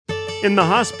In the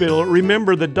hospital,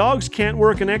 remember the dogs can't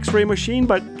work an x-ray machine,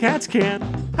 but cats can.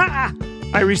 Ha!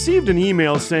 I received an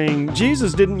email saying,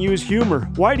 Jesus didn't use humor.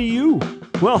 Why do you?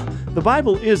 Well, the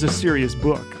Bible is a serious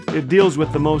book. It deals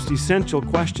with the most essential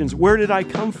questions. Where did I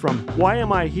come from? Why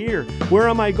am I here? Where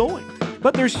am I going?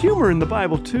 But there's humor in the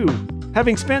Bible too.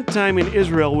 Having spent time in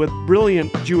Israel with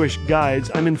brilliant Jewish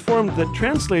guides, I'm informed that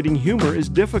translating humor is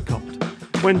difficult.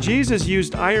 When Jesus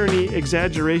used irony,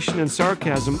 exaggeration, and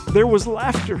sarcasm, there was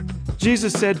laughter.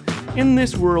 Jesus said, "In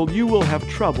this world you will have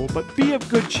trouble, but be of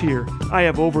good cheer. I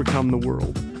have overcome the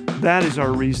world." That is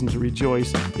our reason to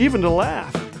rejoice, even to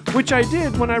laugh, which I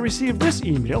did when I received this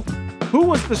email. Who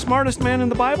was the smartest man in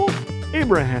the Bible?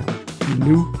 Abraham. He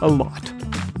knew a lot.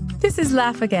 This is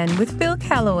Laugh Again with Phil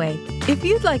Callaway. If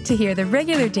you'd like to hear the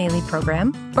regular daily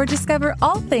program or discover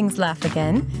all things Laugh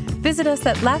Again, visit us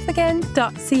at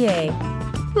laughagain.ca.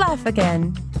 Laugh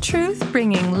Again, truth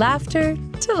bringing laughter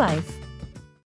to life.